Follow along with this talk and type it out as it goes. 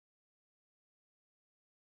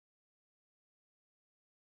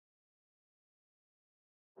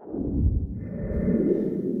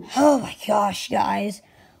Oh my gosh, guys.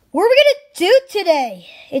 What are we gonna do today?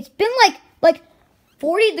 It's been like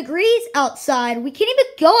 40 degrees outside. We can't even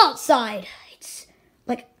go outside. It's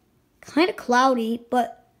like kind of cloudy,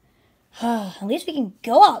 but at least we can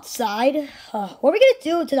go outside. What are we gonna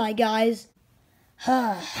do tonight, guys?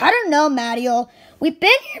 I don't know, Mario. We've been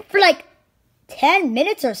here for like 10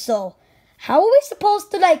 minutes or so. How are we supposed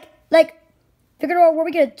to like figure out what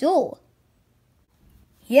we're gonna do?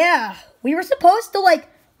 Yeah, we were supposed to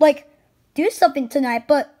like do something tonight,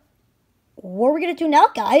 but what are we gonna do now,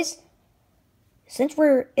 guys? Since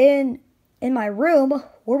we're in my room,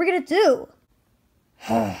 what are we gonna do?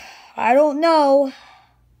 I don't know.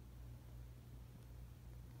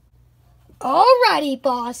 Alrighty,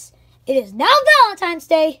 boss. It is now Valentine's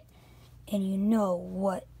Day, and you know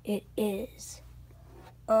what it is.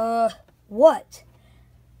 What?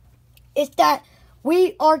 It's that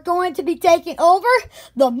we are going to be taking over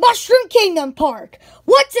the Mushroom Kingdom Park.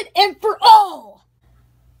 Once and for all.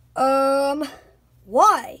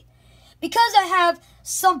 Why? Because I have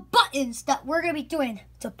some buttons that we're going to be doing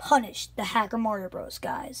to punish the Hacker Mario Bros.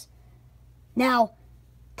 Guys. Now,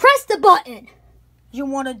 press the button. You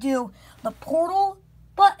want to do the portal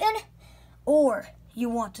button, or you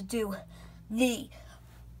want to do the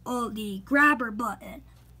grabber button.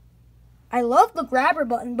 I love the grabber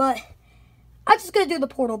button, but I'm just going to do the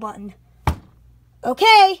portal button.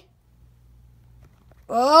 Okay.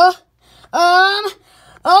 Oh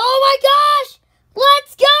my gosh!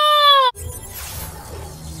 Let's go!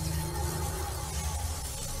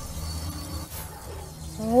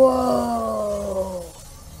 Whoa.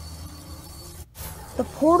 The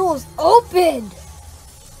portal is opened.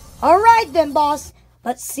 All right then, boss.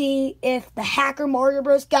 Let's see if the Hacker Mario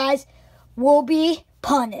Bros. Guys will be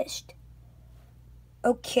punished.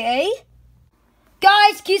 Okay.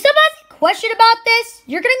 Guys, can you somebody ask a question about this?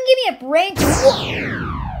 You're gonna give me a brain.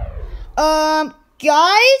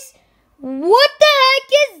 Guys, what the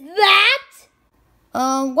heck is that?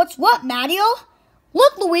 What's what, Mario?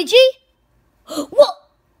 Look, Luigi. What?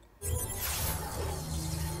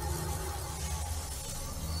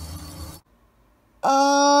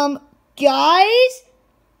 Guys,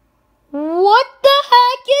 what the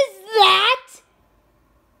heck is that?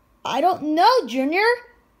 I don't know, Junior.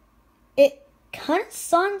 It kind of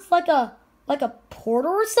sounds like a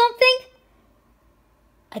portal or something.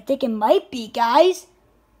 I think it might be, guys.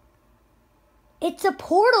 It's a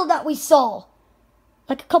portal that we saw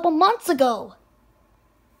like a couple months ago.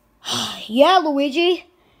 Yeah, Luigi.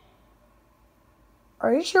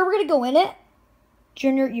 Are you sure we're gonna go in it?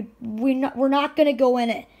 Junior, we're not gonna go in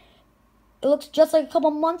it. It looks just like a couple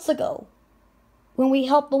months ago when we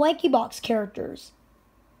helped the Lanky Box characters.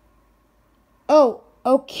 Oh,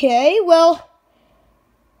 okay. Well,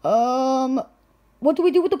 what do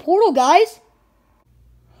we do with the portal, guys?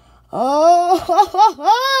 Oh,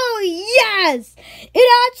 yes!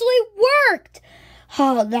 It actually worked!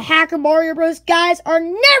 Oh, the Hacker Mario Bros. Guys are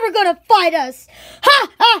never gonna fight us! Ha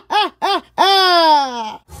ha ha ha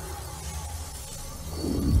ha!